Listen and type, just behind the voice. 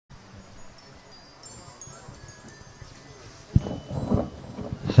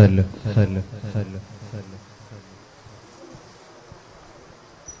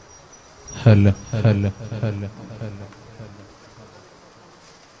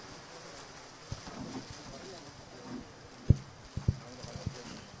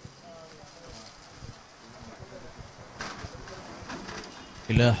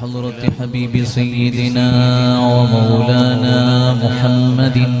إلى حضرة حبيب سيدنا ومولانا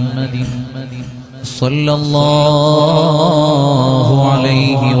محمد صلى الله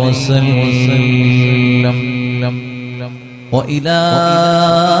عليه وسلم وإلى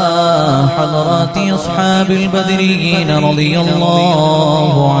حضرات أصحاب البدريين رضي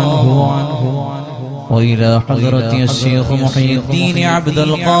الله عنهم وإلى حضرة الشيخ محي الدين عبد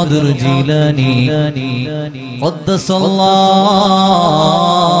القادر الجيلاني قدس الله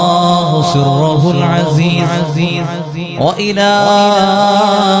سره العزيز وإلى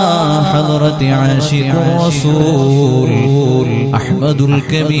حضرة عاشق الرسول أحمد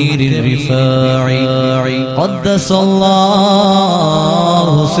الكبير الرفاعي قدس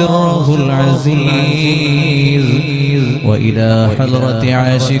الله سره العزيز وإلى حضرة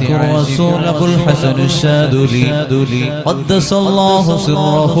عاشق الرسول أبو الحسن الشاذلي قدس الله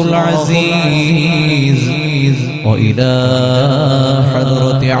سره العزيز وإلى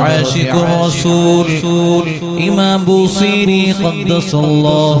حضرة عاشق الرسول إمام بوصيري قدس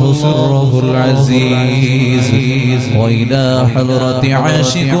الله سره العزيز وإلى حضرة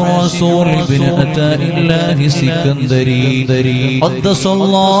عاشق الرسول ابن أتاء الله سكندري قدس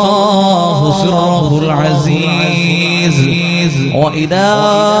الله سره العزيز وإلى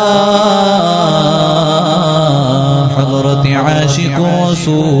حضرة عاشق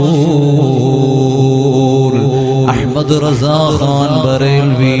الرسول أحمد رضا خان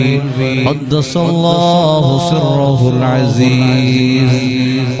بريلوي قدس الله سره العزيز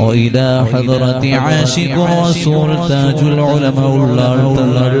وإلى حضرة عاشق الرسول تاج العلماء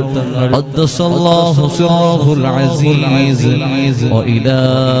قدس الله سره العزيز وإلى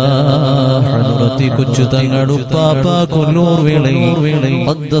حضرة كجتن بابا كلور ولي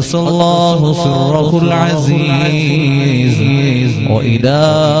قدس الله سره العزيز وإلى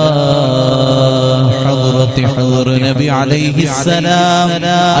حضرة حضر نبي عليه السلام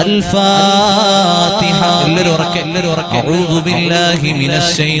الفاتحة أعوذ بالله من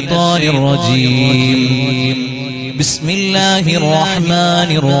الشيطان الرجيم بسم الله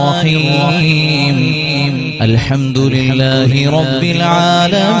الرحمن الرحيم الحمد لله رب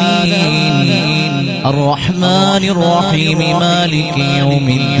العالمين الرحمن الرحيم مالك يوم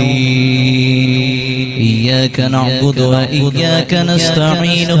الدين إياك نعبد وإياك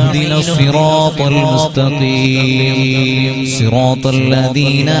نستعين اهدنا الصراط المستقيم صراط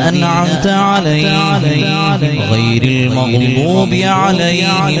الذين أنعمت عليهم غير المغضوب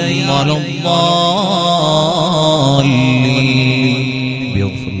عليهم ولا الضالين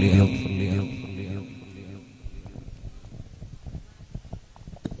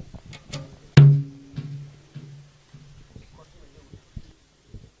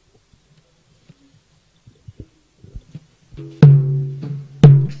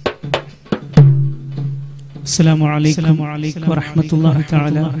السلام عليكم ورحمة الله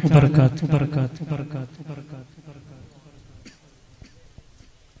تعالى وبركاته.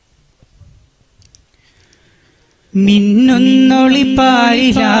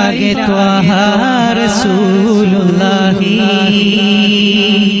 മിന്നുന്നൊളിപ്പാരിലാകെ ത്വാഹ റസൂലുള്ളാഹി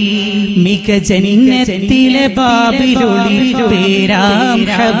മിക ജന്നത്തിലെ ബാബിലൊളി പേരാം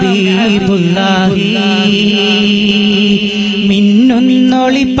ഹബീബുള്ളാഹി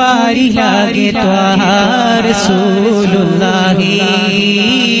മിന്നുന്നൊളിപ്പാരിലാകെ ത്വാഹ റസൂലുള്ളാഹി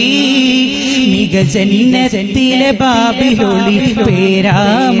മിക ജന്നത്തിലെ ബാബിലൊളി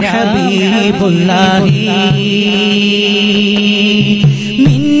പേരാം ഹബീബുള്ളാഹി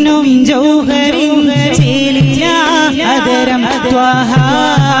മിന്നും ജൗഹറിൻ ചേലിയ അദരം ത്വാഹ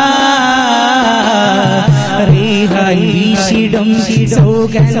റീഹാൻ വീശിടും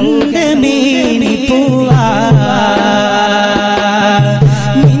സുഗന്ധമേനി പൂവാ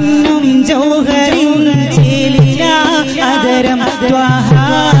മിന്നും ജൗഹറിൻ ചേലിയ അദരം ത്വാഹ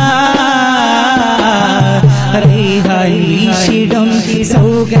റീഹാൻ വീശിടും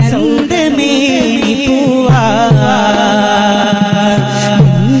സുഗന്ധമേനി പൂവാ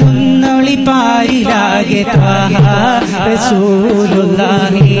പാരിലാകെ ത്വാഹ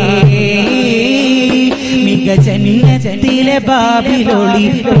റസൂലുള്ളാഹി മിക ജന്നത്തിലെ ബാബിലൊളി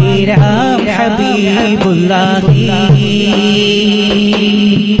പേരാം ഹബീബുള്ളാഹി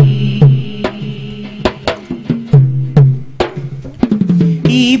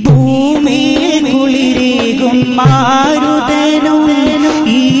ഈ ഭൂമിയിൽ കുളിരേകും മാരുതനും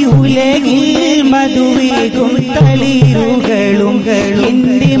ഈ ഉലകിൽ മധുവേകും തളിരുകളും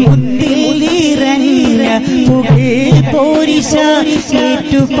എന്റെ മുത്തിൽ നിറഞ്ഞ പുകൾ പോരിശ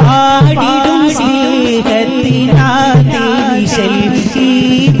ഏറ്റുപാടിടും സ്നേഹത്തിനാദേശൽ ഈ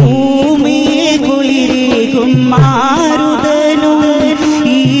ഭൂമിയെ കുളിരേകും മാരുതനും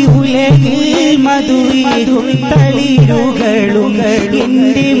ഈ ഉലകിൽ മധുരേകും തളിരുകളും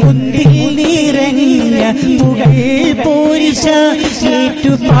എന്റെ മുത്തിൽ നിറഞ്ഞ പുകൾ പോരിശ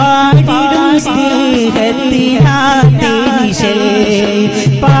ഏറ്റുപാടിടും സ്നേഹത്തിനാദേശൽ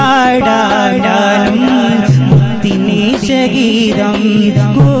പാടാനും മുത്തിനേശഗീതം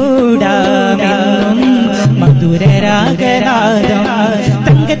കൂടാമെന്നും മധുരരാഗരാഗം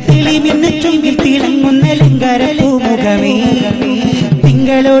തങ്കത്തിളി മിന്നച്ചുങ്കിൽ തിളങ്ങുന്ന ലങ്കാരപ്പൂമുഖമേ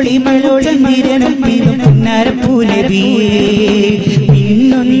തിങ്കളൊളി മഴോളന്നിരനും പിന്നും പുന്നരപ്പൂലബിയേ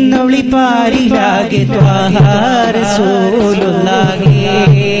മിന്നൊന്നൊളി പാരിലാകെ ത്വാഹ റസൂലുള്ളാഹി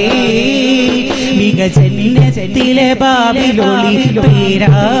മികജന്നത്തിലെ ബാബിലൊളി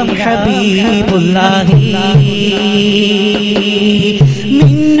പേരാം ഹബീബുള്ളാഹി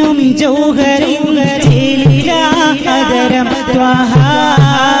മിന്നും ജൗഹറിൻ ചേലിലാദരം ത്വാഹ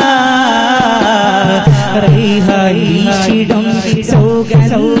റൈഹാൻ വീശിടും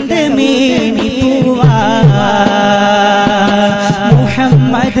സൗഗന്ധമേനി പൂവാ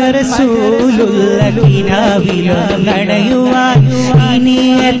മുഹമ്മദ് റസൂലുള്ളാഹിനാവിലൊന്നണയുവാൻ ഇനി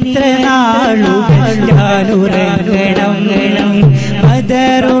എത്ര നാളുകൾ ഞാനുറങ്ങണം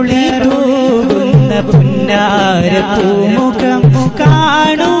മദറുളി തൂകുന്ന പുന്നാര പൂമുഖം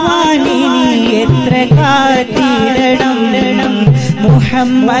കാണുവാൻ ഇനി എത്ര കാത്തിടണം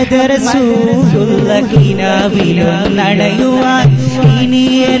മുഹമ്മദ് റസൂലുള്ളാഹിനാവിലൊന്നണയുവാൻ ഇനി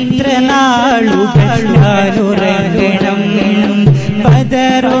എത്ര നാളുകൾ ഞാനുറങ്ങണം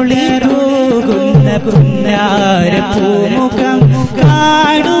ബദറുളി തൂകുന്ന പുന്നാര പൂമുഖം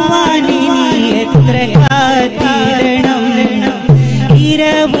കാണുവാൻ ഇനി എത്ര കാത്തിടണം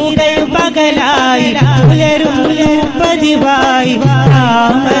ഇരവുകൾ പകലായി പുലരുന്നു പതിവായി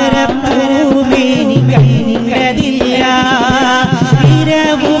താമരപ്പൂമേനി കണ്ടതില്ല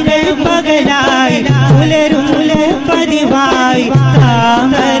ഇരവുകൾ പകലായി പുലരുന്നു പതിവായി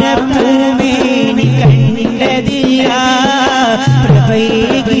താമരപ്പൂമേനി കണ്ടതില്ല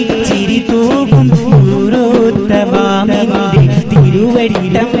പ്രഭയേകി ചിരി തൂകും ഗുരുത്തമാമിന്റെ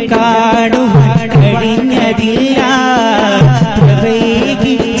തിരുവടിടം കാണുവാൻ കഴിഞ്ഞതില്ല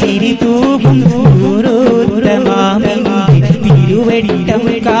പ്രഭയേകി ചിരി തൂകും ഗുരുത്തമാമിന്റെ തിരുവടിടം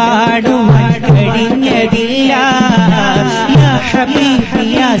കാണുവാൻ കഴിഞ്ഞതില്ല യാ ഹബീബി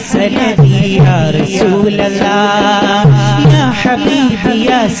യാ സനദി യാ റസൂലല്ലാഹ് യാ ഹബീബി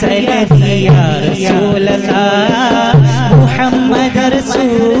യാ സനദി യാ റസൂലല്ലാഹ് മുഹമ്മദ്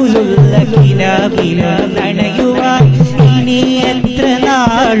റസൂലുള്ളാഹിനാവിലൊന്നണയുവാൻ ഇനി എത്ര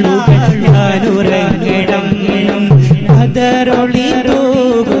നാളുകൾ ഞാനുറങ്ങണം ബദറുളി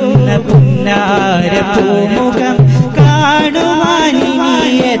തൂകുന്ന പുന്നാര പൂമുഖം കാണുവാൻ ഇനി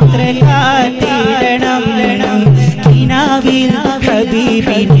എത്ര കാത്തിടണം കിനാവിൽ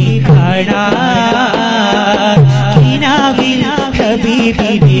ഹബീബിനെ കാണാൻ കിനാവിൽ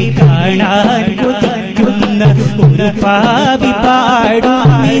ഹബീബിനെ കാണാൻ കൊതിക്കുന്ന ഒരു പാപി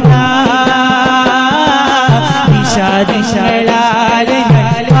പാടുന്നിതാ വിഷാദങ്ങളാൽ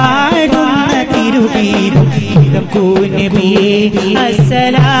പാടുന്ന തിരുവീരും ഇതക്കൂ നബിയേ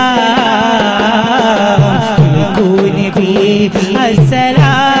അസ്സലാം ഇതക്കൂ നബിയേ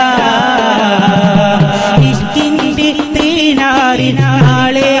അസ്സലാം ഇഷ്കിന്റെ തേനാറിൻ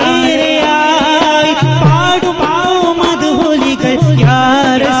നാളേറെയായി പാടും മധുഹൊലികൾ യാ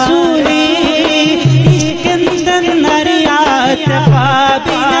റസൂലേ ഇഷ്കെന്തെന്നറിയാത്ത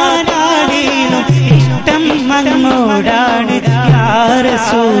പാപിനാനാണേലും ഇഷ്ടം അങ്ങോടാണ് യാ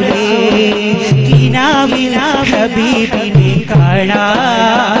റസൂലേ കിനാവിൽ ഹബീബിനെ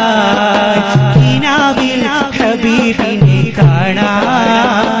കാണാൻ കിനാവിൽ ഹബീബിനെ കാണാൻ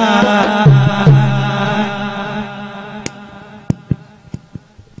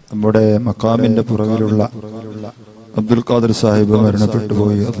നമ്മുടെ മക്കാമിന്റെ പുറകിലുള്ള അബ്ദുൽ ഖാദർ സാഹിബ് മരണപ്പെട്ടു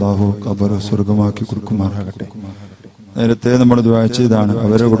പോയി. അള്ളാഹു ഖബർ സ്വർഗമാക്കി കൊടുക്കുമാറാകട്ടെ. നേരത്തെ നമ്മൾ ദുആ ചെയ്താണ്.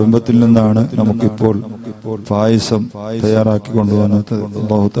 അവരുടെ കുടുംബത്തിൽ നിന്നാണ് നമുക്കിപ്പോൾ പായസം തയ്യാറാക്കി കൊണ്ടുവന്നത്.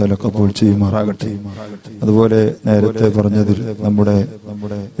 അള്ളാഹു തആല കബൂൽ ചെയ്യുമാറാകട്ടെ. അതുപോലെ നേരത്തെ പറഞ്ഞതിൽ നമ്മുടെ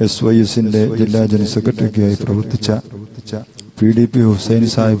SYSന്റെ ജില്ലാ ജനറൽ സെക്രട്ടറിയായി പ്രവർത്തിച്ച PDP ഹുസൈൻ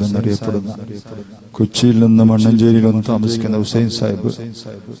സാഹിബ് എന്നറിയപ്പെടുന്ന കൊച്ചിയിൽ നിന്ന് മണ്ണഞ്ചേരിയിലൊന്ന് താമസിക്കുന്ന ഹുസൈൻ സാഹിബ്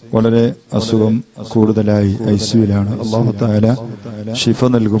വളരെ അസുഖം കൂടുതലായി ICUവിലാണ്. അല്ലാഹു തആല ശിഫ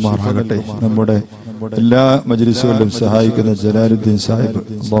നൽകുമാറാകട്ടെ. നമ്മുടെ എല്ലാ മജ്ലിസുകളിലും സഹായിക്കുന്ന ജലാലുദ്ദീൻ സാഹിബ്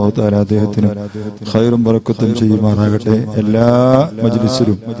അല്ലാഹു തആല അദ്ദേഹത്തിന് ഖൈറും ബറക്കത്തും ചെയ്യുമാറാകട്ടെ. എല്ലാ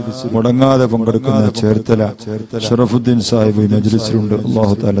മജ്ലിസിലും മുടങ്ങാതെ പങ്കെടുക്കുന്ന ചേർത്തല ഷറഫുദ്ദീൻ സാഹിബ് ഈ മജ്ലിസിലുണ്ട്.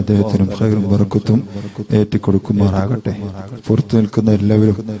 അല്ലാഹു തആല അദ്ദേഹത്തിനും ഖൈറും ബറക്കത്തും ഏറ്റിക്കൊടുക്കുമാറാകട്ടെ. പുറത്തു നിൽക്കുന്ന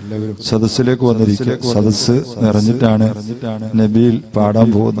എല്ലാവരും സദസ്സിലേക്ക് വന്നിരിക്കുക. സദസ്സ് നിറഞ്ഞിട്ടാണ് നബിയിൽ പാടാൻ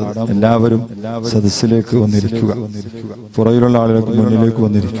പോകുന്നത്. എല്ലാവരും സദസ്സിലേക്ക് വന്നിരിക്കുക. പുറകിലുള്ള ആളുകൾക്ക് മുന്നിലേക്ക്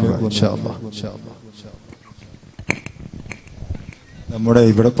വന്നിരിക്കുക. ഇൻഷാ അല്ലാഹ്. നമ്മുടെ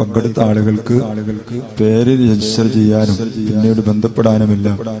ഇവിടെ പങ്കെടുത്ത ആളുകൾക്ക് പേര് രജിസ്റ്റർ ചെയ്യാനും പിന്നീട്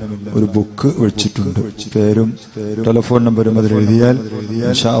ബന്ധപ്പെടാനുമെല്ലാം ഒരു ബുക്ക് വെച്ചിട്ടുണ്ട്. പേരും ടെലിഫോൺ നമ്പരും അതിൽ എഴുതിയാൽ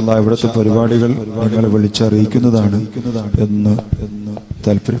ഇൻഷാ അല്ലാഹ് ഇവിടുത്തെ പരിപാടികൾ നിങ്ങളെ വിളിച്ചറിയിക്കുന്നതാണ് എന്ന്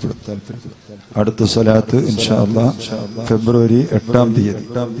താല്പര്യപ്പെടും. അടുത്ത സ്വലാത്ത് ഇൻഷാ അല്ലാഹ് ഫെബ്രുവരി 8-ാം തീയതി.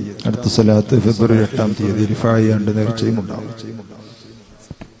 അടുത്ത സ്വലാത്ത് ഫെബ്രുവരി 8-ാം തീയതി റിഫായി ആണ്ട് നേർച്ചയും ഉണ്ടാവും.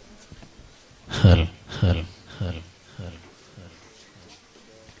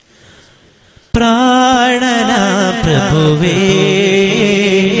 പ്രാണന പ്രഭുവേ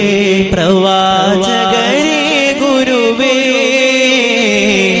പ്രവാചകരേ ഗുരുവേ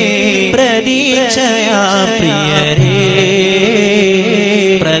പ്രതീക്ഷയാ പ്രിയരേ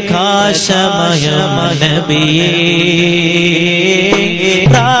പ്രകാശമയ നബിയേ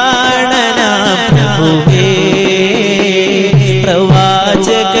പ്രാണന പ്രഭുവേ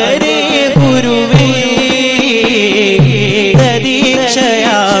പ്രവാചകരേ ഗുരുവേ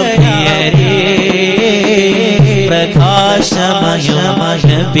പ്രതീക്ഷയാ പ്രിയരേ പ്രകാശമയ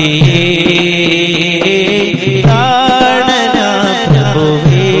നബിയേ പ്രാണന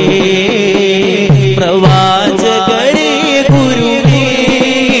പ്രഭുവേ പ്രവാചകരേ ഗുരുവേ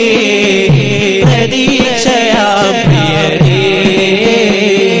പ്രതീക്ഷയാ പ്രിയരേ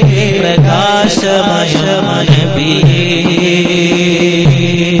പ്രകാശമയ നബിയേ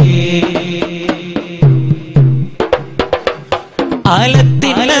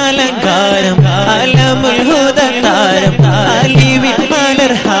അലത്തിനലങ്കാരം അലമുൽ ഹുദതാരം അലിവിൻ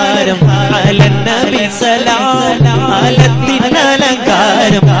മലർഹാരം അലന്നബി സലാം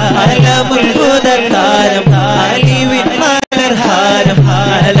അലത്തിനലങ്കാരം അലമുൽ ഹുദതാരം അലിവിൻ മലർഹാരം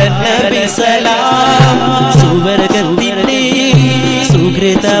അലന്നബി സലാം സുവർഗത്തിന്റെ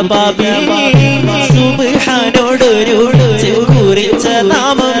സുകൃത ബാബിൽ സുബ്ഹാനോടൊരു കുറിച്ച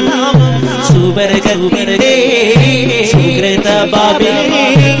നാമം സുവർഗത്തിന്റെ സുകൃത ബാബിൽ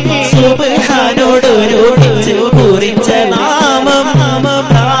സുബ്ഹാനോടൊരു കുറിച്ച നാമം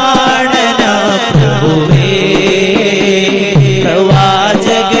പ്രാണന പ്രഭുവേ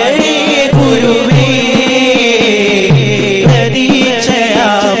പ്രവാചകരേ ഗുരുവേ പ്രതീക്ഷയാ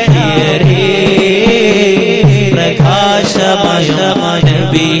പ്രിയരേ പ്രകാശമയ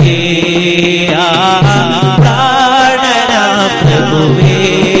നബിയേ പ്രാണന പ്രഭുവേ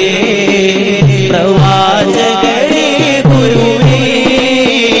പ്രവാചകരേ ഗുരുവേ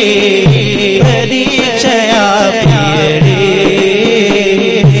പ്രതീക്ഷയാ പ്രിയരേ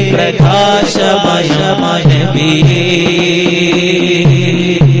പ്രകാശമയ നബിയേ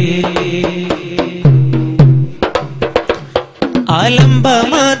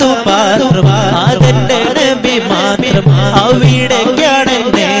ആലംബമധുപാത്രം അതിന്റെ നബി മാത്രം അവിടേക്കാണ്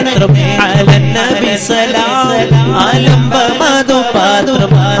നേത്രം അലന്നബി സലാം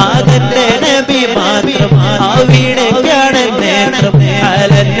ആലംബമധുപാത്രം അതിന്റെ നബി മാത്രം അവിടേക്കാണ് നേത്രം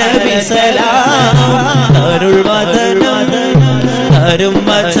അലന്നബി സലാം അരുൾവദനം അരും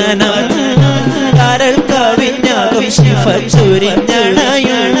വചനം കരൾ കവിഞ്ഞാകും ശിഫ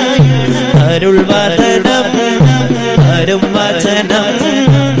ചുരിഞ്ഞണയും അരുൾവദനം അരും വചനം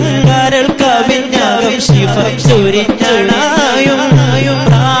കരൾ കവിഞ്ഞാകും ശിഫ ചുരിഞ്ഞണയും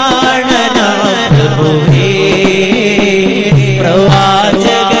പ്രാണന പ്രഭുവേ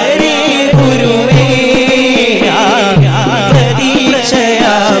പ്രവാചകരേ ഗുരുവേ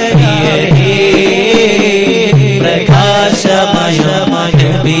പ്രതീക്ഷയാ പ്രിയരേ പ്രകാശമയ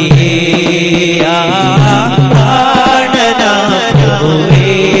നബിയേ പ്രാണന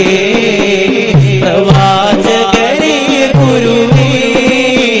പ്രഭുവേ പ്രവാചകരേ ഗുരുവേ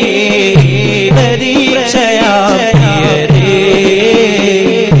പ്രതീക്ഷയാ പ്രിയരേ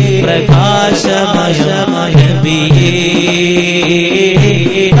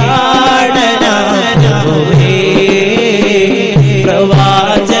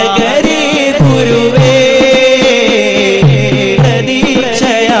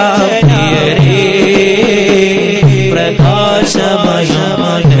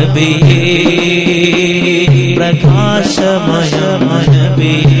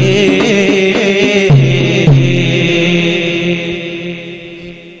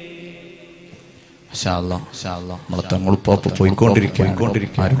നമ്മളെ തങ്ങളിപ്പോ പോയിക്കൊണ്ടിരിക്കുക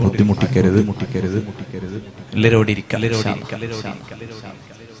ആരും ബുദ്ധിമുട്ടിക്കരുത് എല്ലാവരോട് ഇരിക്കാം.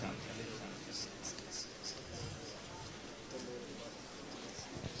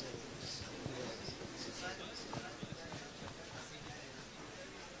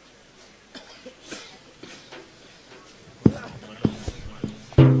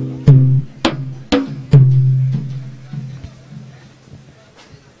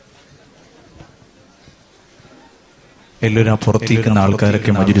 എല്ലാവരും പുറത്തേക്കുന്ന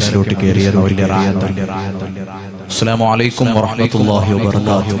ആൾക്കാരൊക്കെ മജ്‌ലിസിലോട്ട് കയറിയത് വലിയ റാഹത്താണ്. അസ്സലാമു അലൈക്കും വറഹ്മത്തുള്ളാഹി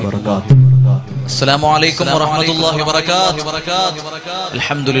വബറകാതുഹു. അസ്സലാമു അലൈക്കും വറഹ്മത്തുള്ളാഹി വബറകാതുഹു.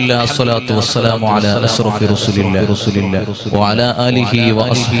 അൽഹംദുലില്ലാഹി വസ്സലാത്തു വസ്സലാമു അലാ അശ്റഫി റസൂലില്ലാഹി വഅലാ ആലിഹി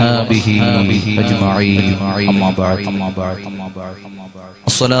വഅസ്ഹാബിഹി അജ്മഈൻ. അമ്മാ ബഅദ്.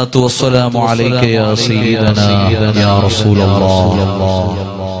 الصلاة والسلام عليك يا سيدنا يا رسول الله.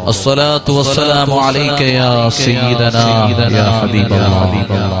 الصلاة والسلام عليك يا سيدنا يا حبيب الله.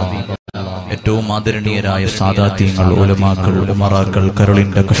 ഏറ്റവും ആദരണീയരായ സാദാത്യങ്ങൾ, ഉലമാക്കൾ, ഉമറാക്കൾ,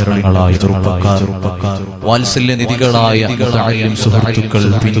 കരളിന്റെ കഷണങ്ങളായ ചെറുപ്പക്കാർ, വാത്സല്യനിധികളായ മുതഅല്ലിം സുഹൃത്തുക്കൾ,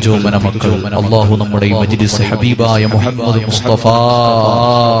 പിഞ്ചോമന മക്കൾ, അല്ലാഹു നമ്മുടെ ഈ മജ്‌ലിസ് ഹബീബായ മുഹമ്മദ്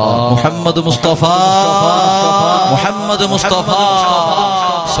മുസ്തഫ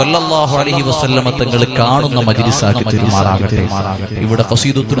സല്ലല്ലാഹു അലൈഹി വസല്ലമ തങ്ങൾ കാണുന്ന മജ്‌ലിസാക്കി തീരുമാറാകട്ടെ. ഇവിടെ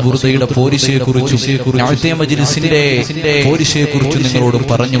ഖസീദത്തുൽ ബുർദയുടെ പോരിശയെക്കുറിച്ചും നഅത്തെ മജ്‌ലിസിന്റെ പോരിശയെക്കുറിച്ചും നിങ്ങളോട്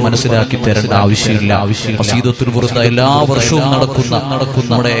പറഞ്ഞു മനസ്സിലാക്കി തരേണ്ട ആവശ്യമില്ല. ഖസീദത്തുൽ ബുർദ എല്ലാ വർഷവും നടക്കുന്ന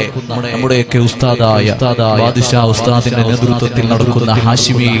നമ്മുടെയൊക്കെ ഉസ്താദായ ബാദിഷാ ഉസ്താദിന്റെ നേതൃത്വത്തിൽ നടക്കുന്ന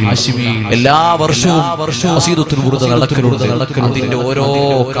ഹാഷിമിയിൽ എല്ലാ വർഷവും ഖസീദത്തുൽ ബുർദ നടക്കലുണ്ട്. അതിന്റെ ഓരോ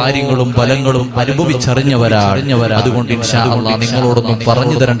കാര്യങ്ങളും ഫലങ്ങളും അനുഭവിച്ചറിഞ്ഞവരാ. അതുകൊണ്ട് ഇൻഷാ അല്ലാഹ് നിങ്ങളോടൊന്നും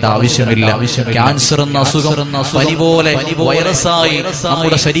പറഞ്ഞു തരേണ്ട ആവശ്യമില്ല. ക്യാൻസർ എന്ന അസുഖം പനി പോലെ വൈറസായി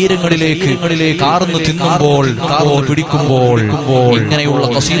നമ്മുടെ ശരീരങ്ങളിലേക്ക് കാർന്നു തിന്നുമ്പോൾ, പിടിക്കുമ്പോൾ ഇങ്ങനെയുള്ള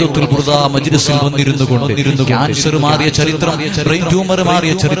ഖസീദത്തുൽ ബുർദ മജ്‌ലിസിൽ വന്നിരുന്നു കൊണ്ട് ക്യാൻസർ മാറിയ ചരിത്രം, ബ്രെയിൻ ട്യൂമർ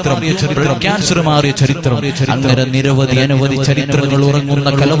മാറിയ ചരിത്രം, ക്യാൻസർ മാറിയ ചരിത്രം, അങ്ങനെ നിരവധി അനവധി ചരിത്രങ്ങൾ ഉറങ്ങുന്ന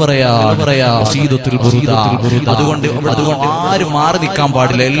കലവറയാ ഖസീദത്തുൽ ബുർദ. അതുകൊണ്ട് ആരും മാറി നിൽക്കാൻ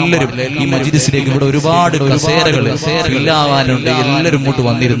പാടില്ല. എല്ലാവരും ഈ മജ്‌ലിസിലേക്ക് ഇവിടെ ഒരുപാട് കസേരകൾ ഫില്ലാവാനുണ്ട്. എല്ലാവരും ഇങ്ങോട്ട്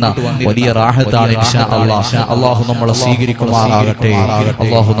വന്നിരുന്ന വലിയ റാഹത്താണ് ഇൻഷാ അല്ലാഹ്. അല്ലാഹു നമ്മളെ സ്വീകരിക്കുമാറാകട്ടെ.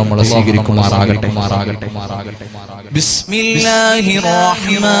 ബിസ്മില്ലാഹിർ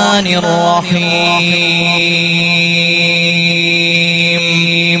റഹ്മാനിർ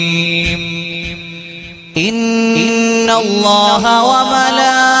റഹീം. ഇന്നല്ലാഹ വ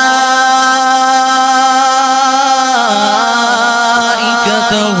മലായികതഹു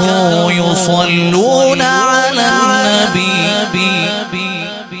യുസല്ലൂന അലൻ നബി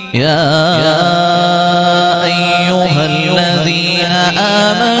يا أيها الذين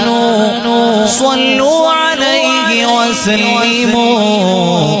آمنوا صلوا عليه وسلموا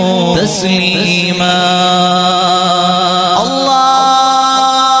تسليما.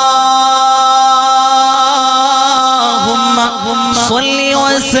 اللهم صل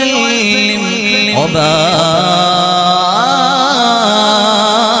وسلم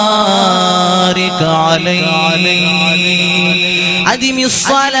وبارك عليه. أدم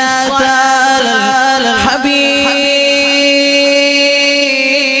الصلاة على الحبيب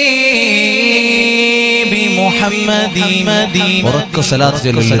محمد ورك صلاة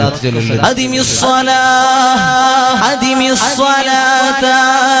جل. أدم الصلاة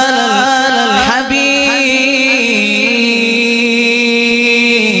على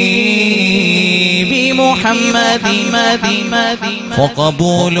الحبيب محمد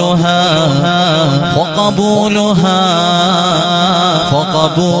فقبولها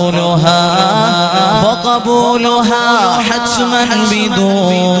حتما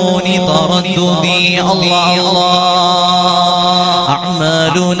بدون تردد. الله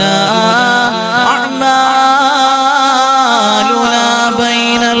أعمالنا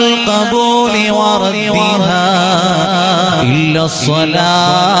بين القبول وردها إلا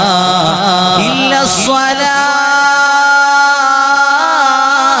الصلاة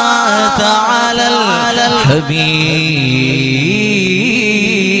على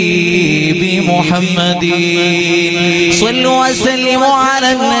الحبيب محمد. صلوا وسلموا على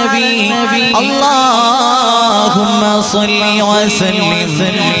النبي. اللهم صل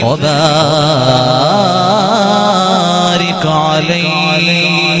وسلم وبارك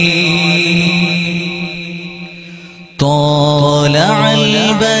عليه. طلع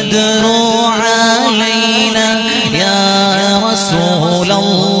البدر علينا يا رسول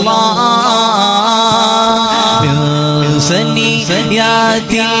الله من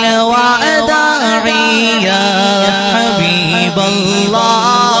سنيات الوداع يا حبيب الله.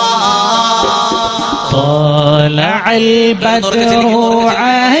 طلع البدر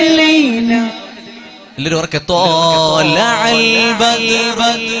علينا എല്ലാവരും ഓർക്കെ طلع البدر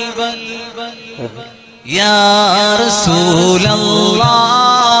يا رسول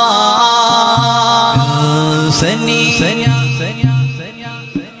الله سني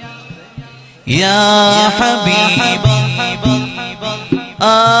يا حبيب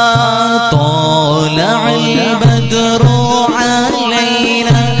طلع البدر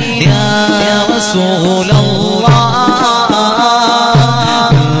علينا يا رسول الله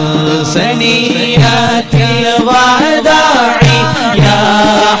سنيات الوداع يا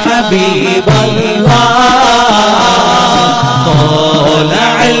حبيب الله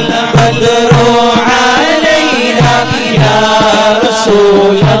طلع البدر علينا يا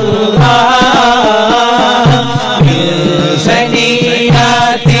رسول الله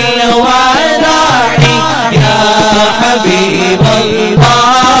سنيات الوداع يا حبيب الله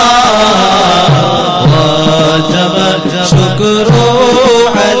وجب الشكر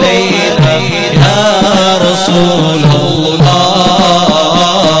علينا يا رسول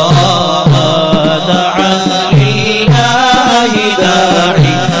الله دعا لله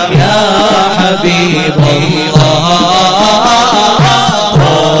داعي يا حبيب الله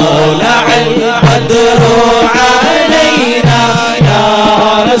طلع البدر علينا يا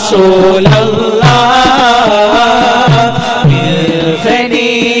رسول الله من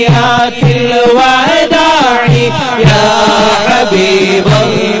ثنيات الوداع يا حبيب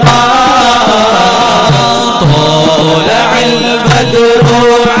الله طلع البدر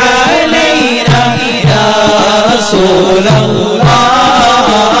علينا يا رسول الله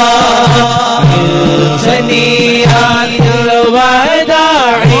من ثنيات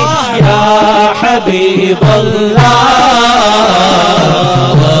الوداع يا حبيب الله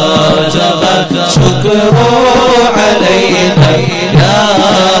وجب الشكر علينا يا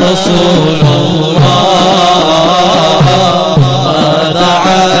رسول الله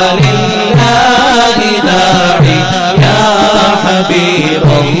دعا لله داعي يا حبيب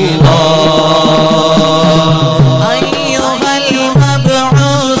الله أيها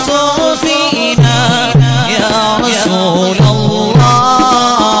المبعوث فينا يا رسول الله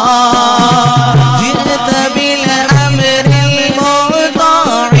جئت بالأمر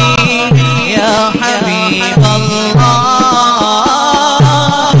المطاع يا حبيب الله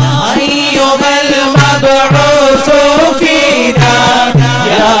أيها المبعوث فينا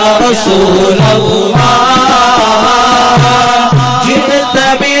يا رسول الله جئت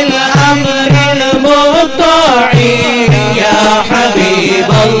بالأمر المطاع يا حبيب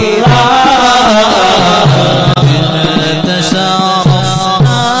الله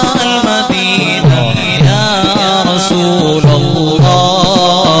تشرفنا المدينة يا رسول الله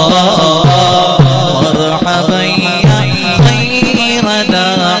مرحبا يا خير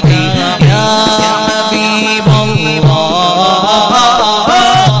داعي يا حبيب الله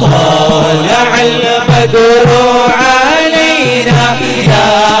طلع البدر علينا يا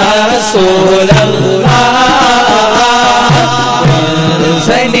رسول الله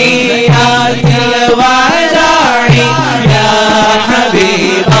ثنيات الوداع يا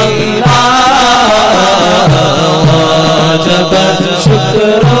حبيب الله وجب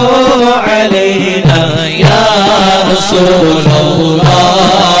الشكر علينا يا رسول الله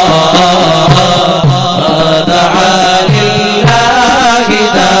دعا لله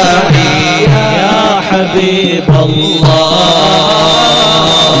داعي يا حبيب الله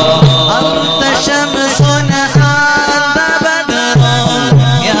أنت شمس أنت بدر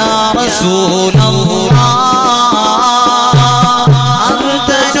يا رسول الله أنت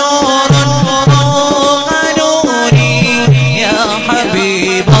نور فوق نوري يا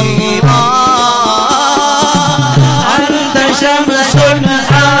حبيب الله أنت شمس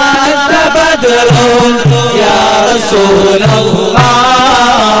أنت بدر يا رسول الله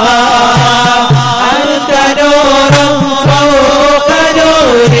أنت نور فوق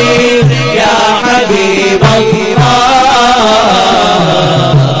نوري يا حبيب الله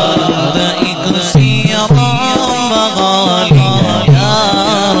أنت إكسير مغالي يا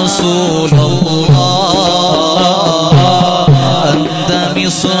رسول الله أنت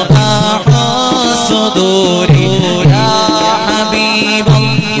مصباح الصدور يا حبيب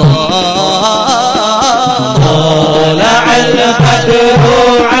الله طلع البدر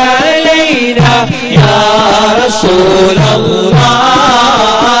علينا يا رسول الله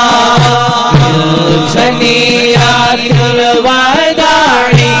من ثنيات الوداع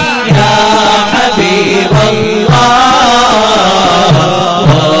يا حبيب الله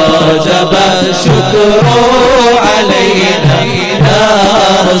وجب الشكر علينا يا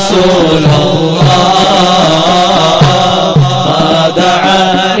رسول الله دعا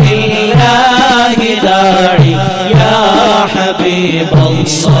لله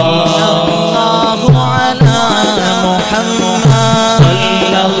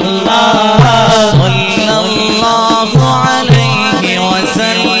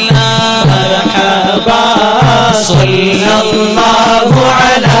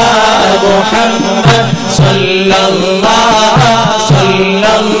محمد صلى الله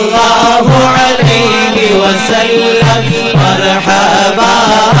عليه وسلم مرحبا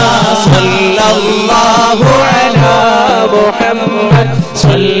صلى الله على محمد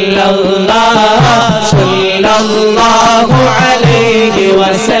صلى الله عليه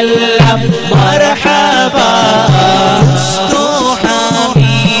وسلم مرحبا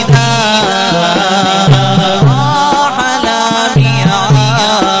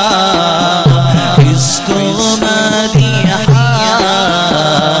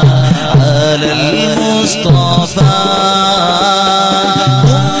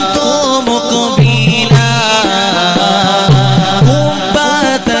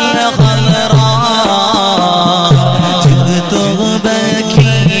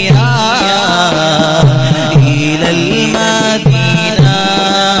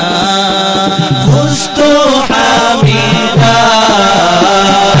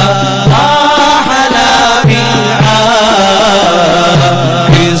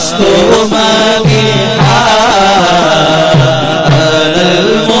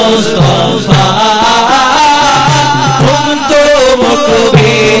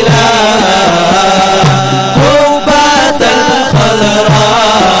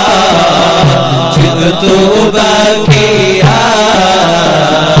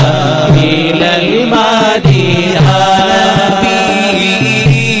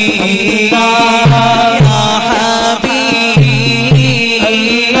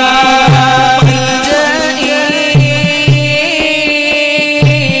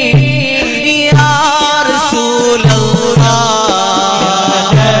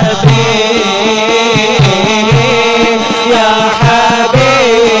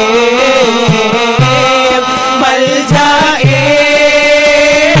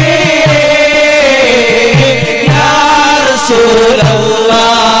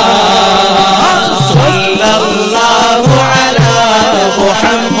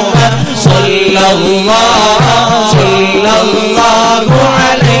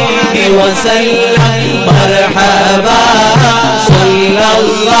وسلم مرحبا صلى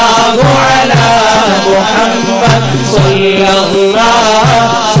الله على محمد صلى الله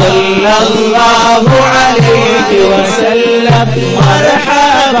عليه وسلم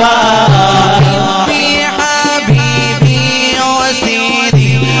مرحبا بحبيبي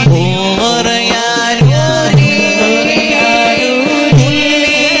وسيدي أمر يا نوري كل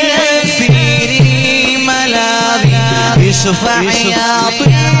أسيري ملاذي اشفع يا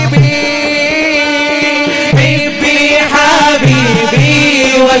طيبي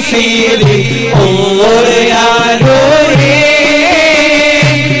حبيبي وسيلي انظر يا نوري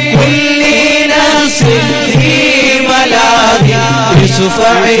كل نفسي ملاذي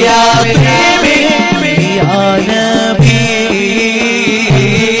اشفع يا طيبي يا نبي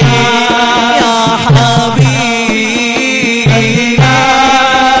يا حبيبي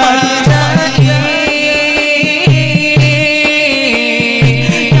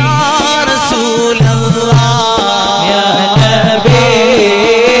يا رسول الله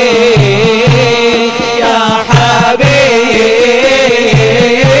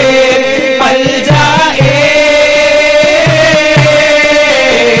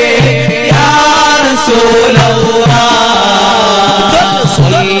يا رسول الله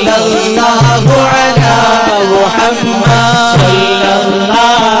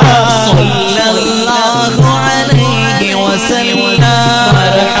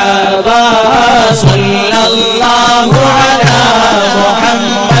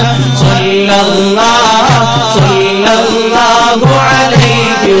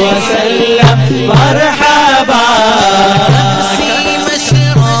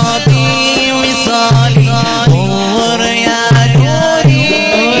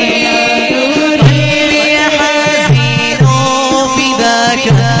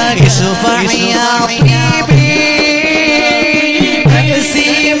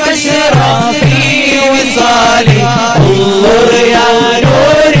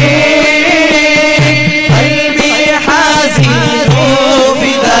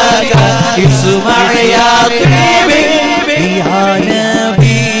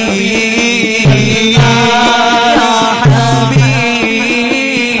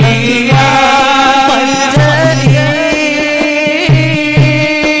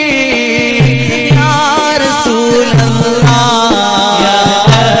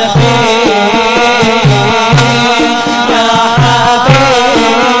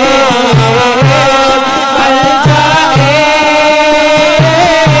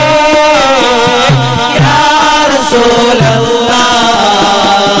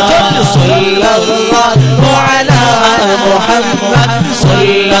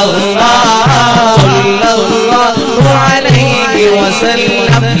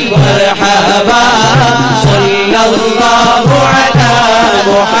وسلم مرحبا صلى الله على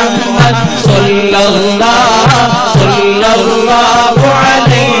محمد صلى الله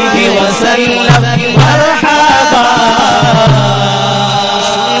عليه وسلم مرحبا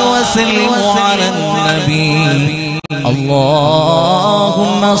وسلم على النبي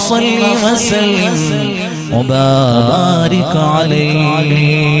اللهم صل وسلم وبارك عليه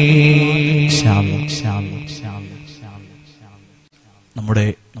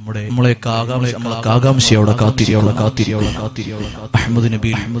നമ്മളെ ആകാംക്ഷയോടെ കാത്തിരിക്കുക അഹമ്മദ്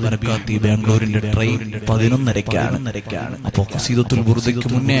നബി ബർക്കാത്തി ബാംഗ്ലൂരിന്റെ ട്രെയിൻ 11:30-ക്കാണ്. അപ്പോൾ ഖസീദത്തുൽ ബുർദയ്ക്ക്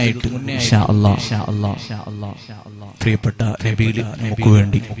മുന്നേ ആയിട്ട് പ്രിയപ്പെട്ട നബീൽ നമുക്ക്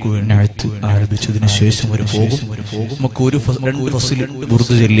വേണ്ടി ആരംഭിച്ചതിന് ശേഷം ഒരു പോകും. നമുക്ക് ഒരു 2 ഫസിൽ ബുർദ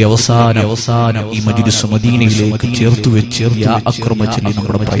ചൊല്ലി അവസാനം ഈ മജ്ലിസ് മദീനയിലേക്ക് ചേർത്ത് വെച്ച് യാ അക്രമ ചൊല്ലി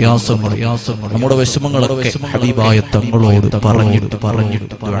നമ്മുടെ പ്രയാസങ്ങൾ നമ്മുടെ വിഷമങ്ങളൊക്കെ ഹബീബായ തങ്ങളോട് പറഞ്ഞിട്ട്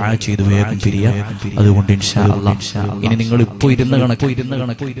ദുആ ചെയ്ത് വേഗം പിരിയാം. അതുകൊണ്ട് ഇൻഷാ അല്ലാഹ് ഇനി നിങ്ങൾ ഇപ്പോ ഇരുന്ന കണക്ക്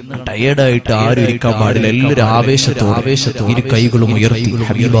ടയേർഡായിട്ട് ആരും ഇരിക്കാൻ പാടില്ല. എല്ലാവരും ആവേശത്തോടെ ഇരു കൈകളും ഉയർത്തി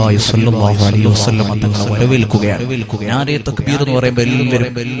ഹബീബായ സ്വല്ലല്ലാഹു അലൈഹി വസല്ലം തങ്ങളെ വരവേൽക്കുകയാണ്. നാരേ തക്ബീർ എന്ന് പറയുമ്പോൾ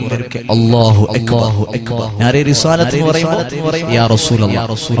എല്ലാവരും അല്ലാഹു അക്ബർ, നാരേ റിസാലത്ത് എന്ന് പറയുമ്പോൾ യാ റസൂലല്ലാഹ്,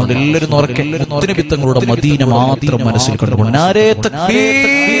 അതുകൊണ്ട് എല്ലാവരും ഉറക്കെ മുത്തുനബി തങ്ങളുടെ മദീന മാത്രം മനസ്സിൽ കണ്ടുകൊണ്ട് നാരേ തക്ബീർ,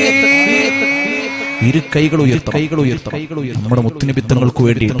 ഇരു കൈകൾ ഉയർത്തണം. നമ്മുടെ മുത്തുനബി തങ്ങൾക്ക്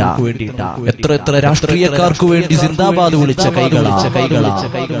വേണ്ടിയിട്ടാ. എത്ര രാഷ്ട്രീയക്കാർക്ക് വേണ്ടി സിന്ദാബാദ് വിളിച്ച കൈകളാ.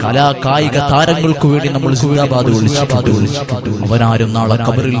 കായിക താരങ്ങൾക്ക് വേണ്ടി നമ്മൾ സിന്ദാബാദ് വിളിച്ചിട്ടുണ്ട്. അവനാരും നാളെ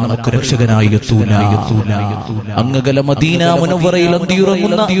ഖബറിൽ നമുക്ക് രക്ഷകനായി എത്തൂല. അങ്ങകല മദീന മുനവ്വറയിൽ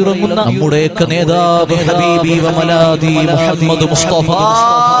അന്തിയുറങ്ങുന്ന നമ്മുടെയൊക്കെ നേതാവ് ഹബീബി വ മലാദി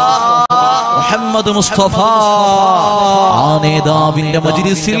മുഹമ്മദ് മുസ്തഫ ആ നേതാവിന്റെ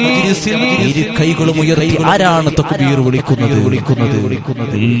മജ്ലിസിൽ ഇരു കൈകളും ഉയർത്തി ആരാണ് തക്ബീർ വിളിക്കുന്നത്?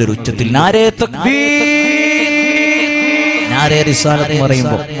 എല്ലാവരും ഉച്ചത്തിൽ നാരേ തക്ബീർ, നാരേ റിസാലത്ത്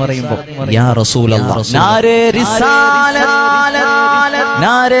പറയുമ്പോൾ യാ റസൂലല്ലാഹ്, നാരേ റിസാലത്ത്,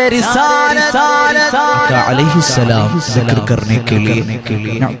 नारे रिसालत का अलैहिस्सलाम जिक्र करने के लिए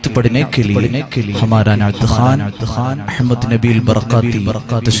नात पढ़ने के लिए हमारा नात खान अहमद नबील बरकाती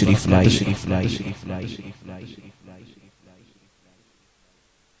तशरीफ लाई।